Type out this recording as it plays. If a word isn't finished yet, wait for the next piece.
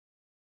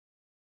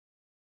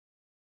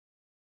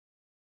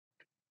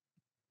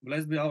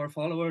Blessed be our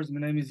followers.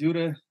 My name is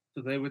Jure.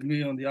 Today, with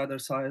me on the other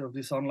side of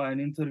this online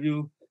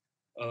interview,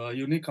 a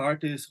unique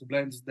artist who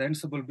blends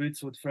danceable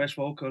beats with fresh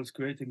vocals,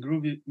 creating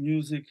groovy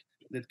music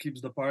that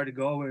keeps the party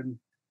going.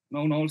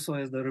 Known also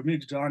as the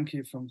remix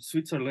junkie from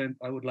Switzerland,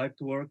 I would like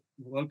to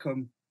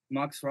welcome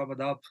Max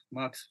RubaDub.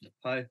 Max,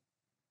 hi.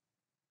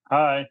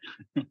 Hi,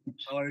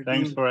 How are you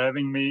thanks doing? for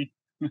having me.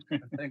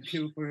 Thank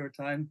you for your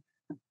time.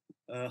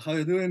 How are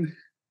you doing?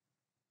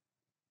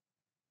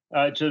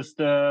 I just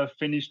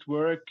finished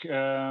work,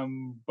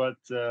 but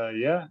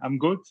yeah, I'm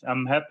good.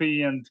 I'm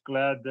happy and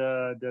glad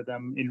that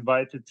I'm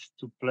invited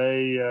to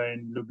play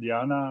in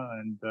Ljubljana,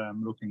 and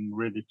I'm looking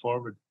really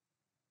forward.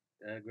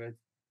 Yeah, great.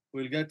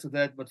 We'll get to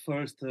that, but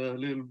first, a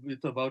little bit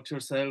about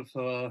yourself.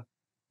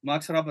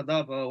 Max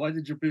Rabadab, why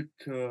did you pick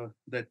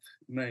that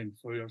name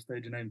for your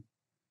stage name?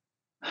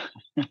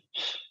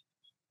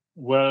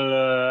 Well,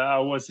 I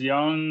was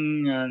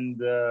young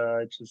and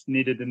I just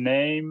needed a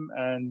name,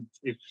 and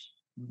if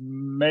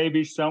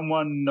maybe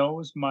someone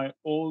knows my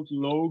old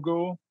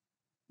logo,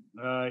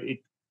 it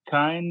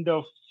kind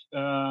of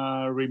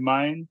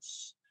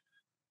reminds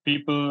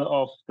people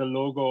of the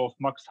logo of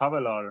Max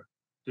Havelaar.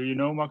 Do you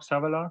know Max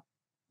Havelaar?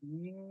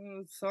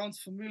 It sounds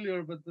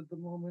familiar, but at the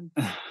moment,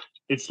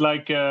 It's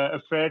like a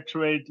fair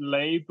trade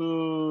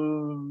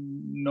label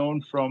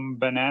known from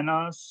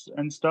bananas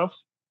and stuff.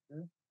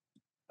 yeah.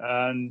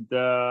 And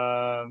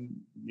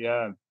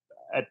yeah,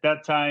 at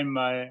that time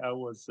I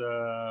was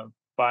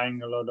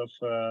buying a lot of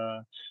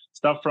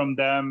stuff from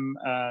them,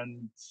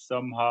 and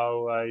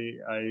somehow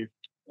I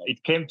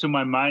it came to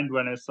my mind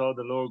when I saw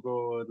the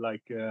logo,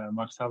 like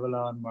Max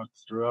Havelaar,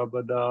 Max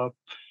RubaDub.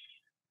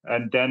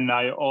 And then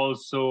I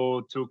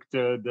also took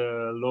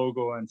the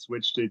logo and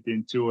switched it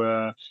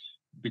into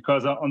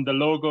because on the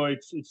logo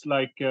it's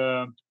like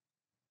a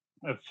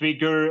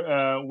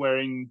figure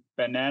wearing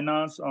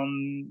bananas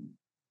on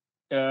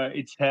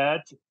its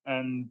head,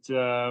 and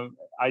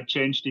I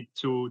changed it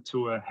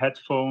to a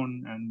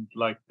headphone, and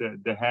like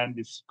the hand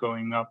is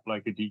going up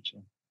like a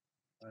DJ.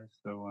 Nice.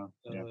 So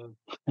yeah.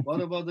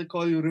 What about they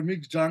call you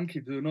remix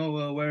junkie? Do you know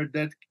where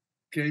that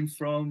came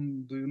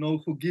from? Do you know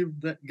who gave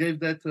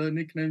that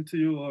nickname to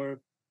you?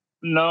 Or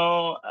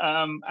No,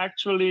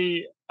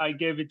 actually, I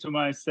gave it to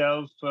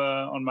myself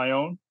on my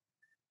own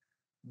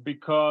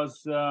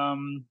because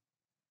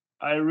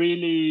I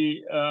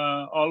really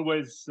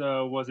always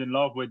was in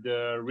love with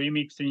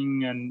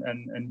remixing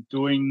and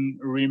doing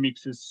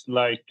remixes,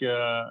 like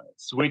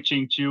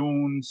switching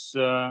tunes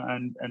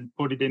and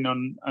put it in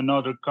on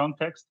another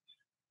context.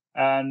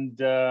 And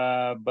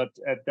but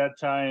at that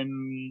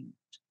time,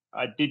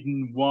 I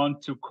didn't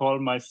want to call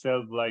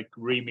myself like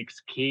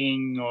remix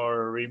king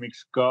or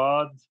remix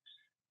god.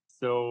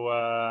 So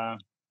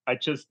I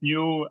just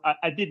knew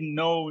I didn't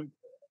know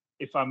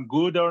if I'm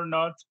good or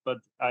not, but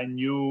I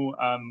knew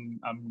I'm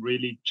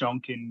really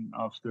chunking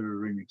after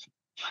remix.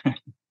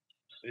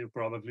 you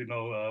probably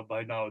know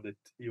by now that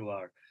you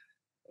are.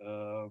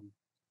 Um,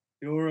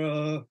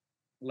 you're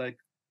like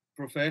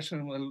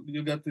professional.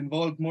 You got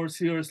involved more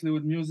seriously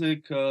with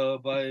music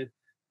by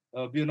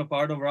being a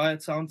part of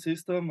Riot Sound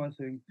System, I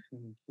think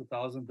in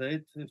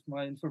 2008, if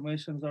my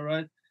informations are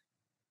right.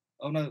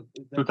 Oh no,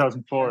 that's yeah,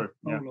 2004,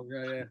 yeah. solo,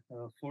 yeah,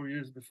 yeah, 4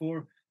 years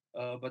before.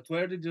 But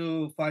where did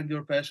you find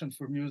your passion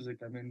for music?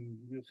 I mean,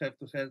 you have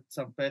to have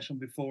some passion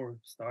before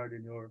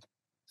starting your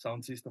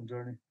sound system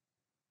journey.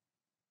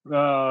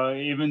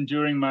 Even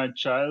during my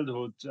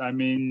childhood, I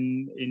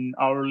mean, in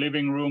our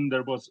living room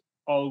there was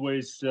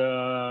always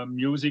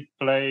music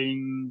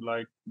playing.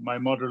 Like my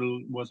mother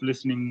was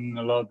listening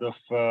a lot of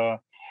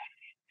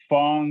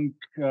funk,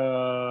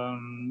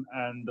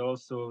 and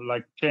also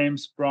like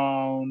James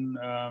Brown,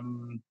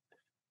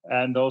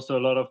 and also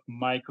a lot of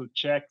Michael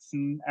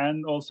Jackson,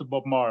 and also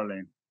Bob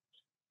Marley.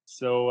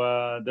 So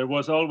there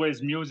was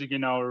always music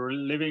in our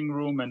living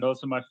room, and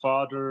also my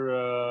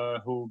father,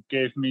 who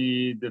gave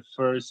me the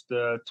first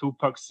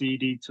Tupac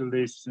CD to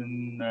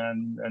listen,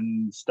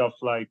 and stuff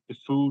like the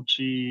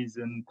Fugees,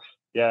 and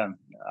yeah,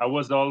 I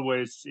was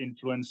always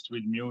influenced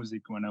with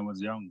music when I was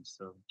young.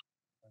 So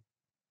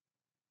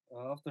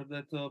After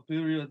that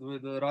period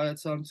with the Riot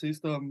Sound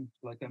System,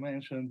 like I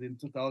mentioned in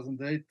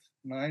 2008,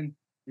 9,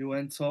 you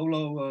went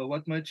solo.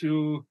 What made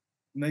you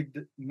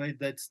made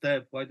that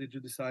step? Why did you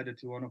decide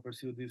that you want to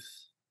pursue this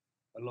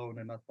alone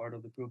and not part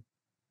of the crew?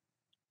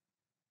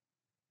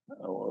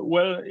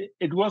 well,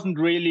 it wasn't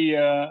really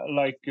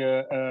like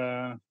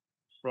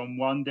from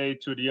one day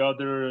to the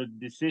other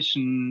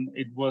decision.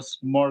 It was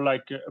more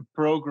like a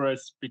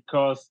progress,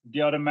 because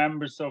the other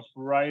members of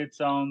Riot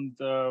Sound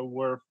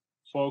were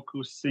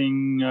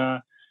focusing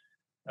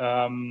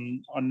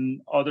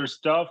on other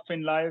stuff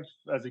in life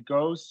as it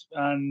goes,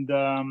 and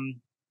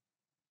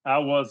I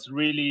was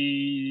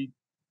really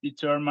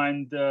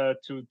determined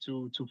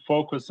to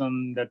focus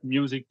on that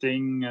music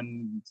thing,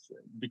 and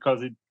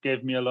because it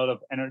gave me a lot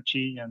of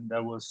energy, and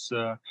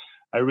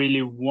I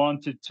really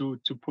wanted to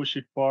push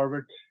it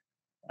forward.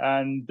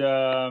 And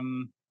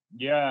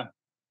yeah,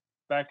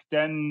 back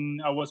then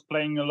I was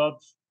playing a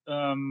lot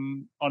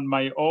on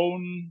my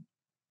own,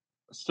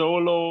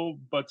 solo,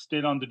 but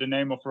still under the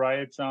name of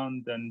Riot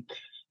Sound. And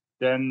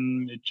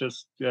then it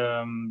just,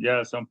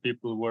 some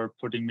people were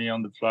putting me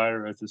on the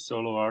flyer as a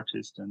solo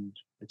artist, and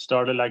it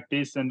started like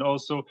this. And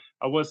also,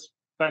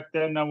 back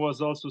then I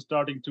was also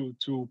starting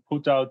to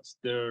put out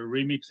the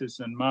remixes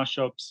and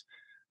mashups,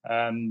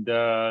 and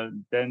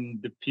then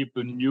the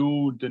people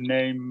knew the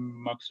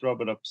name Max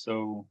RubaDub,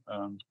 so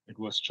it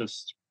was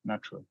just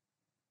natural.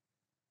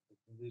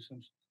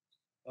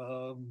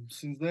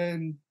 Since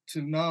then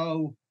till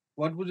now,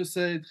 what would you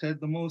say it had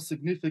the most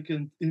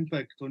significant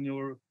impact on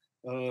your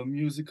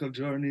musical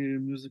journey,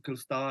 musical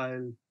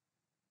style?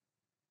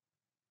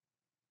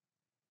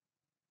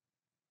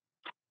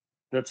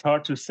 That's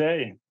hard to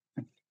say.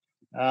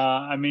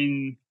 I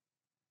mean,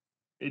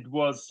 it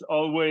was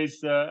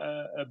always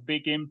a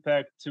big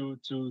impact to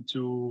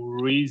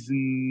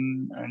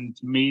reason and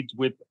meet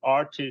with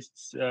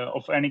artists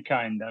of any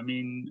kind. I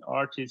mean,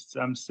 artists,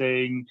 I'm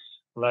saying,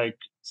 like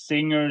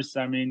singers.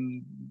 I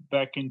mean,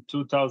 back in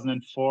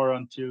 2004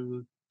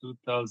 until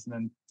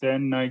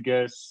 2010, I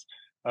guess,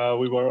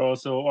 we were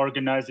also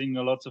organizing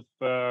a lot of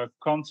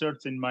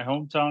concerts in my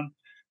hometown,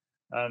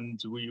 and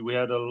we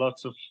had a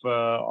lot of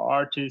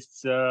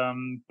artists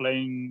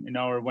playing in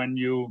our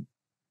venue.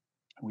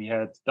 We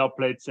had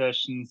dubplate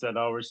sessions at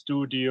our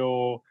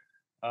studio,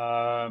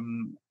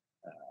 and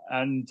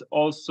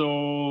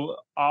also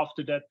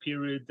after that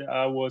period,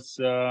 I was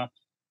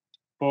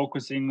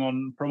focusing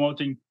on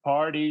promoting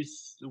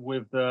parties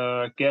with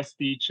guest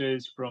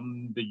DJs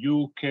from the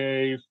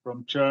UK,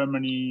 from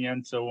Germany,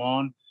 and so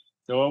on.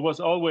 So I was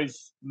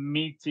always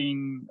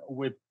meeting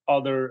with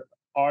other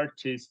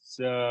artists,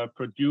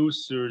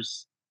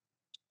 producers,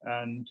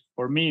 and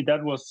for me,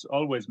 that was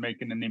always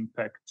making an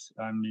impact.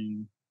 I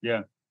mean,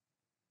 yeah,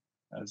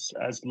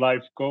 as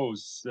life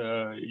goes,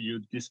 you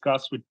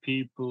discuss with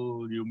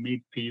people, you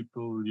meet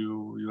people,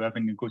 you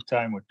having a good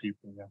time with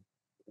people. Yeah.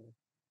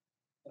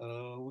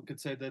 We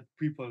could say that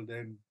people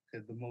then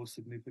had the most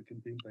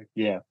significant impact.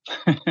 Yeah.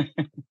 Yeah,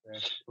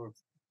 of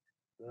course.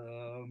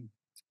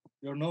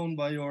 You're known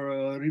by your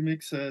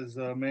remixes,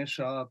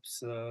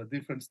 mashups,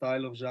 different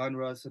style of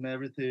genres and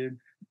everything.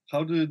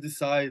 How do you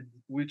decide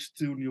which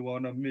tune you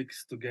want to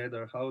mix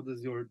together? How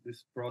does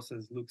this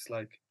process looks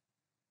like?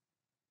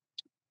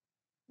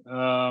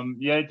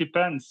 Yeah, it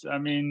depends. I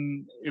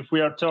mean, if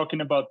we are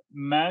talking about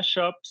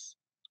mashups,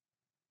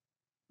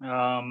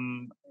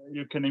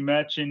 you can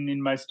imagine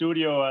in my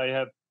studio I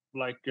have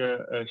like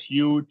a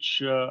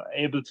huge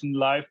Ableton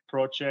Live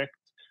project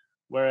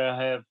where I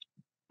have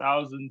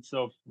thousands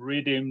of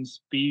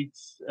rhythms,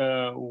 beats,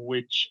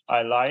 which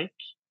I like.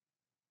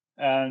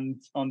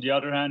 And on the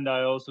other hand,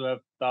 I also have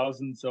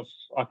thousands of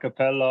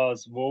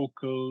acapellas,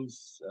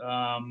 vocals,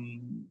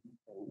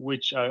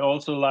 which I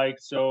also like.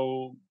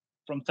 So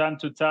from time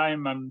to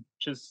time, I'm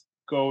just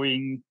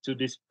going to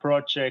this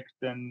project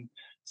and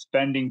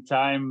spending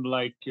time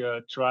like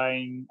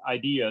trying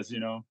ideas,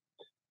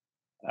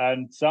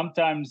 and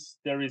sometimes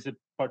there is a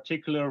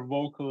particular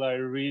vocal I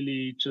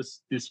really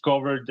just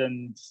discovered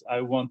and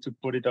I want to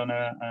put it on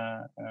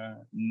a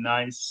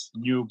nice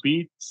new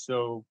beat.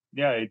 So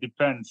yeah, it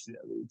depends.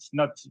 It's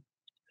not,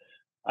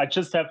 I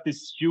just have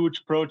this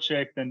huge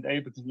project, and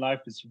Ableton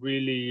Live is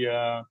really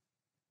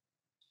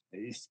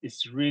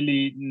is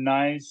really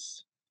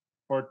nice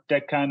for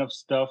that kind of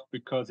stuff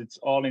because it's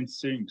all in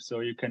sync. So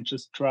you can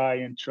just try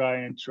and try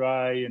and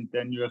try, and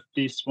then you have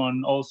this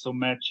one also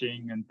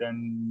matching, and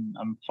then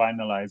I'm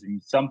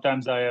finalizing.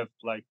 Sometimes I have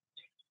like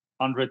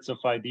hundreds of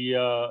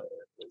ideas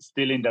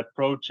still in that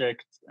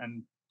project,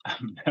 and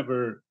I'm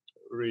never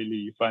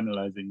really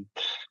finalizing.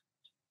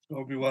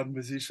 Probably one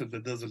musician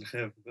that doesn't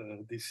have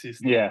this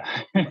system. Yeah,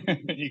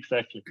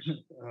 exactly.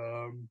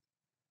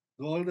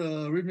 Do all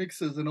the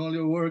remixes and all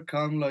your work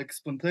come like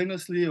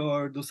spontaneously,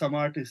 or do some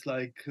artists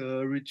like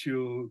reach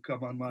you,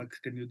 come on Max,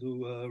 can you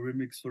do a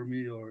remix for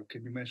me, or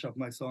can you mash up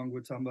my song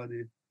with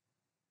somebody?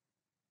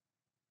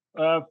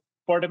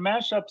 For the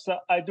mashups,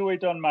 I do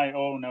it on my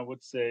own, I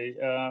would say.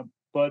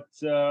 But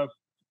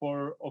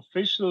for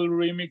official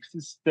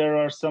remixes, there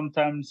are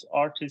sometimes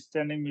artists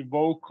sending me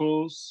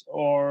vocals,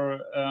 or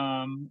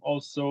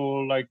also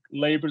like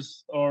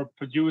labels or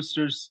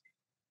producers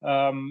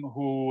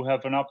who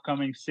have an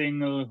upcoming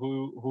single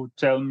who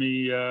tell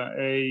me,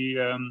 hey,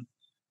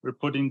 we're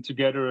putting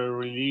together a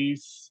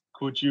release.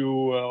 Could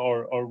you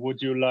or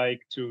would you like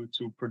to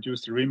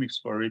produce a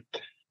remix for it?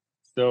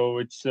 So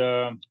it's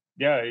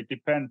yeah, it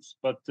depends,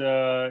 but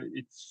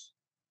it's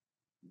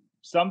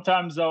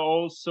sometimes I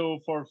also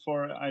for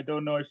I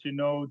don't know if you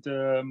know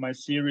my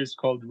series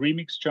called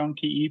Remix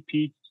Junkie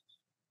EP.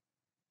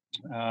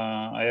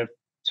 I have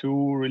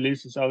 2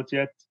 releases out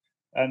yet,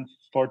 and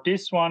for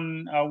this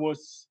one, I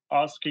was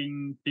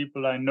asking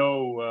people I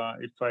know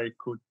if I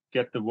could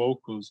get the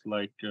vocals,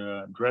 like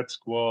Dread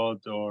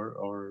Squad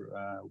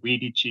or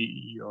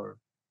VDG or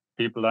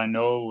people I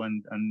know,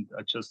 and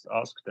I just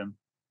asked them.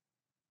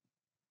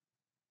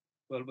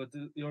 Well, but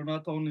you're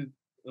not only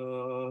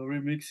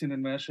remixing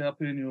and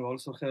mashupping, you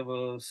also have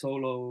a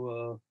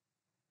solo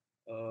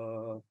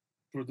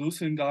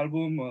producing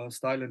album,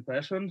 Style and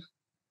Passion,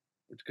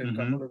 which came a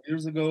couple of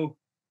years ago.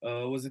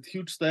 Was it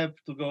huge step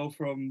to go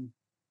from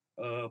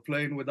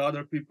playing with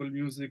other people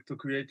music to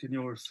creating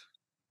yours?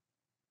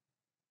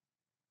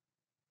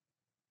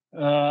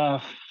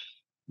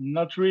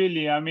 Not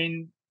really. I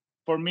mean,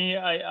 for me,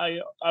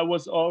 I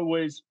was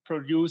always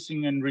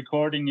producing and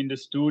recording in the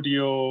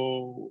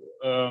studio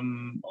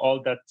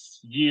all that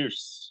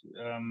years.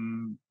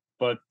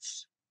 But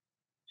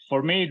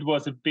for me, it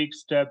was a big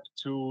step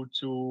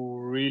to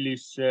really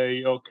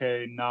say,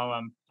 okay, now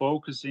I'm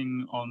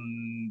focusing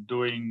on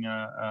doing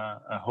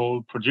a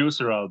whole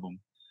producer album.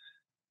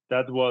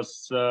 That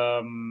was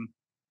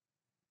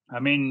I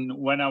mean,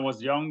 when I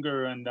was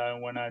younger and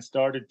when I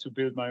started to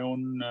build my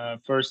own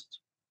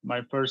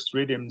my first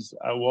rhythms,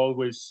 I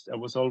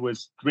was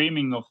always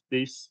dreaming of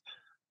this,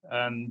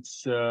 and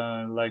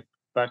like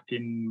back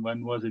in,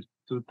 when was it,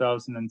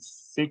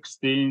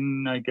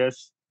 2016, I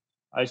guess,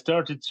 I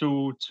started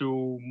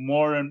to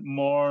more and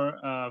more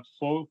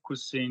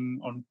focusing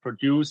on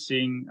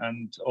producing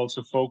and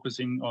also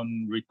focusing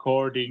on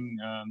recording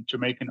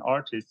Jamaican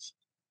artists.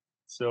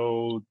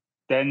 So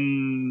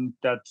then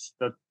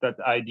that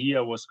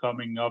idea was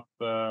coming up,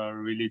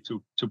 really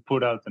to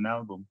put out an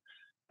album,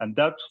 and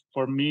that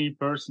for me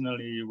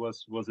personally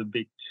was a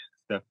big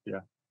step.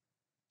 Yeah.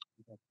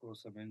 Of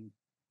course, I mean,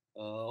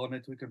 on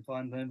it we can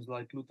find names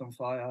like Luton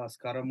Faya,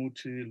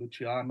 Scaramucci,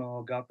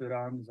 Luciano,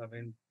 Gapirangs. I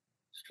mean,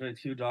 straight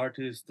huge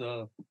artists.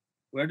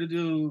 Where did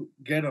you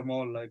get them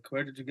all? Like,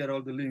 where did you get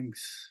all the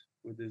links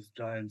with these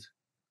giants?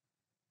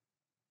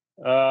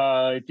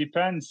 It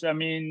depends. I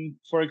mean,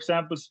 for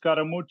example,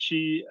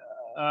 Scaramucci,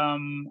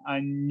 I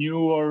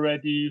knew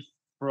already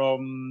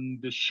from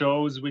the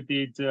shows we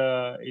did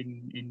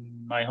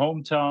in my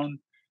hometown,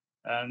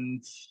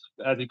 and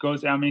as it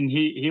goes, I mean,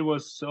 he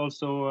was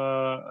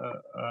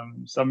also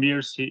some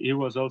years he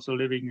was also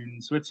living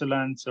in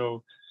Switzerland,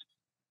 so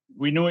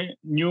we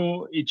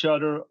knew each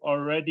other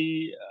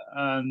already.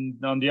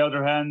 And on the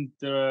other hand,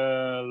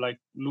 like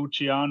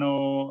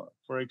Luciano,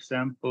 for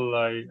example,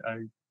 I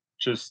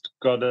just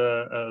got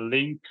a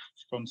link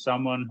from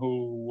someone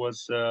who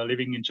was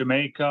living in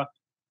Jamaica,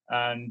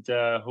 and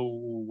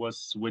who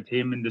was with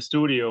him in the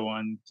studio,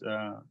 and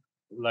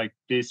like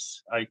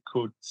this I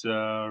could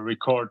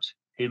record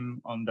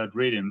him on that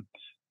rhythm,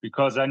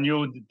 because I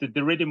knew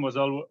the rhythm was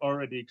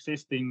already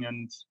existing.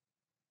 And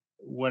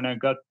when I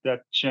got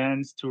that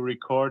chance to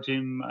record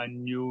him, I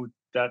knew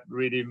that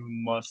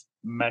rhythm must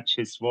match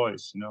his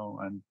voice,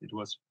 and it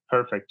was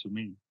perfect to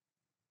me.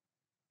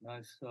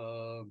 Nice.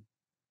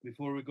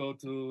 Before we go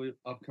to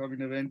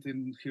upcoming event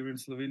in here in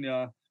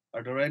Slovenia,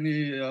 are there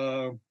any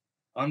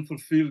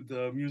unfulfilled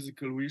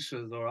musical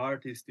wishes or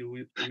artists you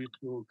wish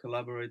to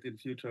collaborate in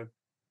future?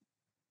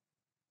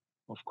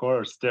 Of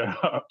course, there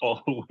are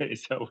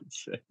always, I would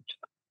say.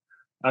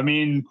 I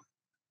mean,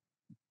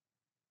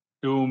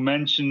 to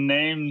mention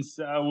names,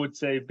 I would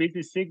say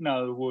BT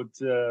Signal would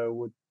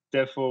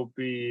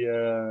definitely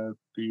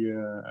be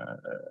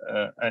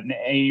an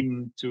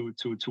aim to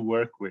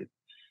work with,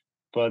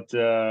 but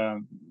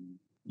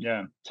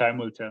yeah, time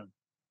will tell.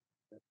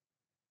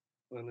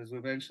 Well, as we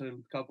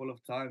mentioned a couple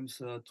of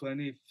times,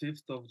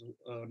 25th of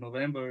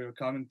November, you're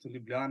coming to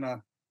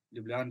Ljubljana,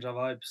 Ljubljana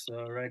Vibes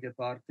reggae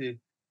party.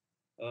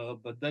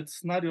 But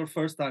that's not your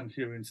first time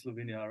here in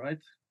Slovenia, right?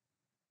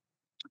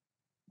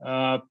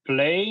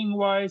 Playing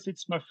wise,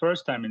 it's my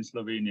first time in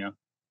Slovenia.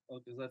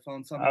 Because I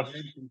found some I've,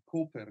 event in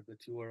Koper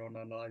that you were on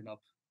a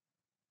lineup,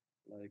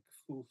 like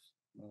Foof.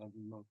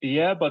 No,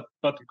 yeah, but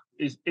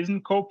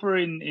isn't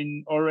Koper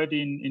in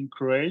already in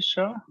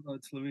Croatia? no,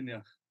 it's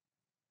Slovenia.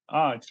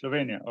 Ah, it's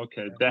Slovenia.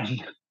 Okay, Yeah,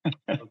 then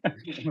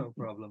okay, no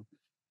problem.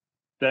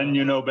 then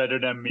you Uh, know better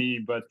than me.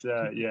 But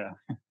yeah.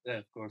 yeah,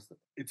 of course,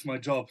 it's my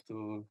job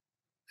to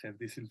have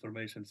these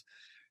informations.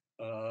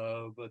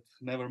 But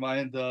never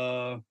mind.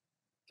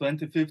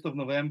 25th of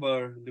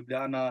November,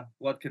 Ljubljana.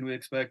 What can we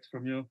expect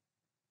from you?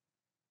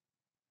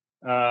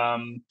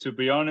 To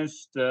be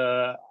honest,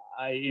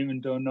 I even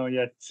don't know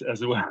yet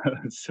as well.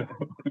 So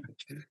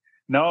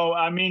no,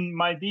 I mean,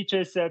 my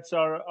DJ sets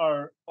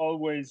are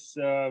always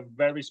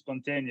very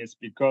spontaneous,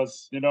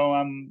 because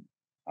I'm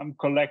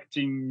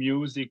collecting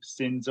music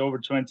since over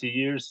 20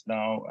 years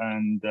now,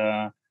 and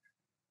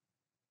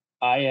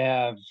I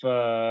have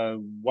a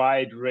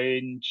wide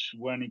range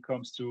when it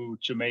comes to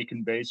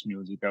Jamaican bass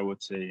music, I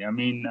would say. I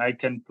mean, I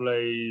can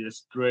play a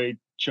straight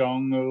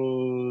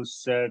jungle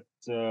set,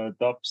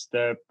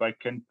 dubstep. I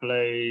can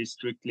play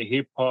strictly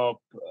hip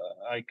hop.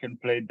 I can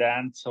play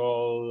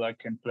dancehall. I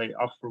can play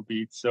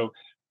Afrobeat. So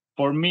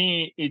for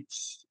me,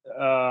 it's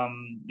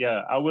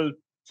yeah, I will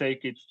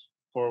take it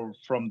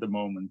from the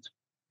moment.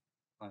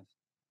 Nice.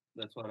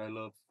 That's what I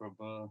love from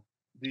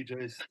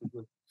DJs to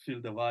just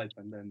feel the vibe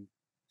and then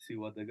see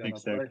what they're gonna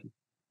play. Exactly.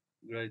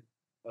 Great.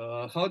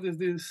 How did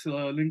this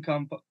link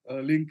came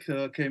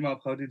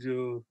up? How did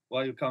you?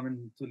 Why you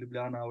coming to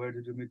Ljubljana? Where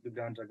did you meet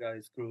Ljubljana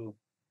guys crew?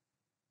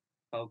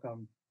 How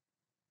come?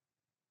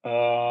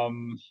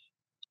 Um,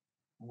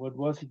 what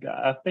was it?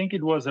 I think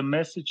it was a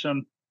message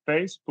on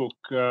Facebook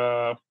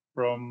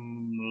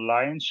from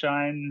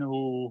Lionshine,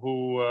 who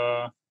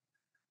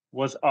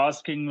was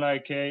asking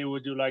like, "Hey,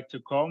 would you like to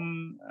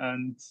come?"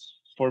 And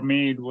for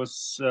me, it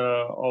was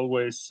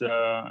always,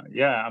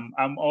 yeah,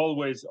 I'm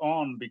always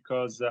on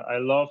because I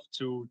love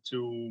to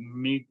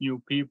meet new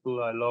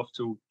people. I love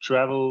to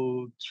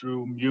travel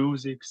through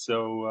music.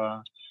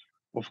 So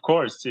of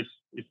course,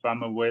 if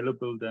I'm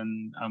available,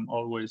 then I'm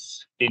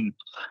always in.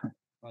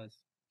 Nice.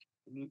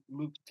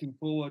 Looking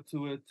forward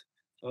to it.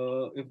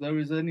 If there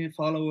is any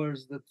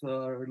followers that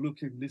are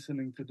looking,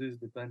 listening to this,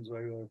 depends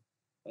where you're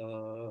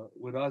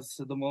with us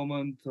at the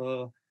moment.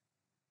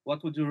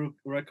 What would you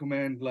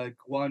recommend? Like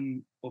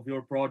one of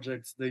your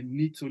projects, they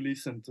need to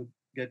listen to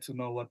get to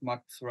know what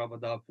Max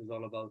RubaDub is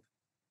all about.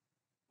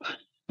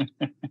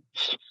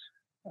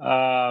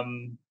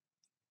 um,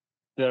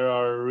 there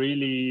are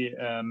really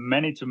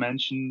many to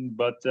mention,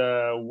 but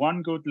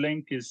one good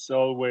link is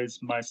always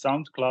my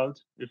SoundCloud.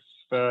 If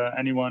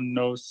anyone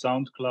knows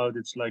SoundCloud,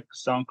 it's like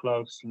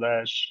SoundCloud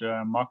slash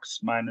Max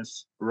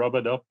minus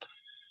RubaDub,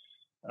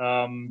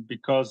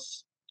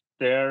 because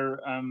there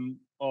I'm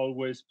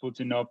always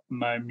putting up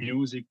my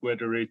music,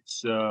 whether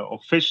it's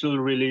official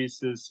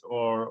releases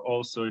or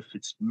also if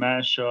it's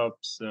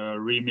mashups,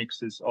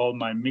 remixes. All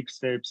my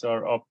mixtapes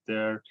are up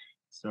there,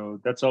 so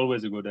that's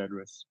always a good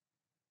address.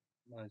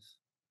 Nice.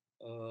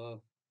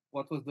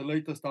 What was the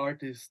latest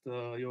artist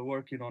you're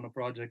working on a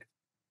project?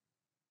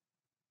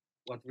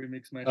 What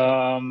remix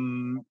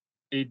mashup?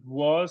 It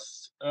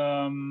was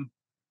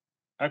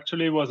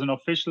actually it was an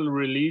official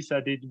release I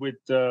did with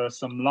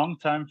some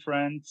longtime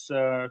friends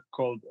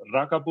called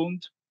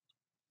Ragabund.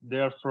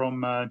 They're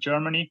from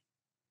Germany,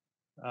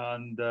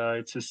 and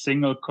it's a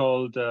single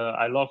called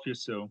 "I Love You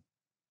So."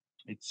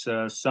 It's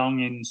sung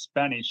in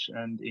Spanish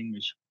and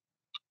English.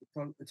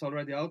 It's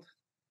already out.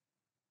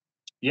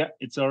 Yeah,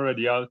 it's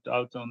already out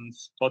on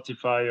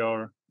Spotify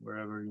or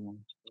wherever you want.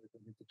 I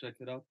need to check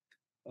it out.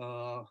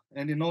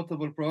 Any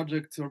notable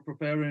projects you're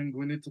preparing?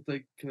 We need to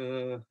take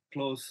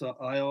close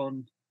eye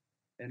on.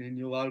 Any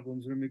new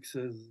albums,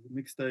 remixes,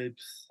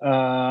 mixtapes?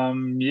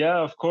 Yeah,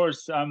 of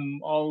course.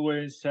 I'm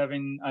always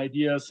having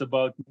ideas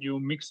about new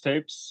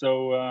mixtapes,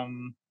 so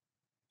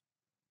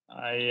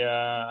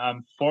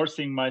I'm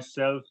forcing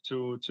myself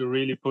to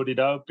really put it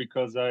out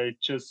because I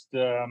just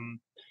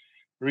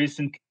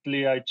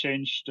recently I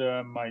changed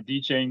my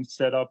DJing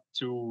setup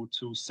to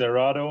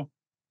Serato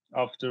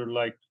after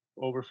like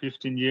over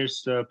 15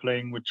 years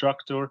playing with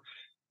Traktor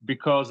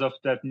because of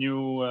that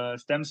new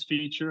stems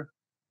feature,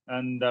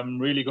 and I'm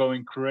really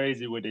going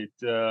crazy with it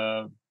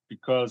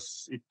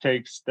because it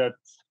takes that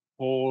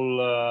whole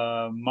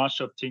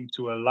mashup thing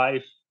to a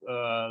live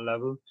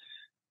level.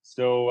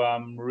 So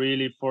I'm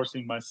really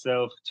forcing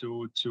myself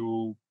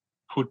to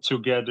put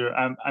together.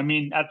 I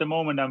mean, at the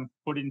moment, I'm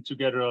putting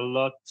together a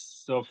lot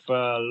of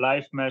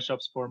live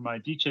mashups for my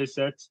DJ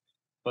sets,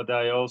 but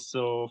I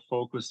also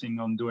focusing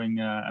on doing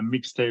a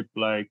mixtape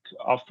like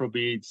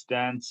Afrobeats,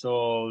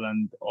 dancehall,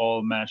 and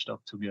all mashed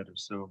up together.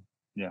 So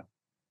yeah.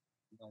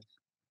 Nice.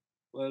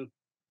 Well,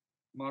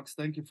 Max,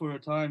 thank you for your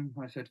time.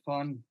 I had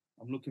fun.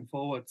 I'm looking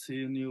forward to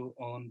seeing you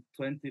on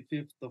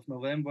 25th of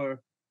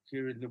November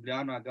here in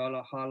Ljubljana,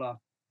 Gala Hala,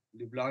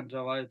 Ljubljana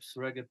Vibes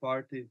Reggae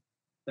Party.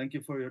 Thank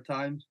you for your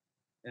time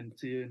and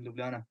see you in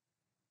Ljubljana.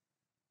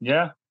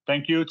 Yeah.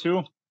 Thank you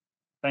too.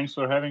 Thanks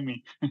for having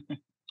me.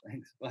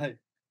 Thanks. Bye.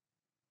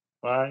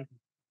 Bye.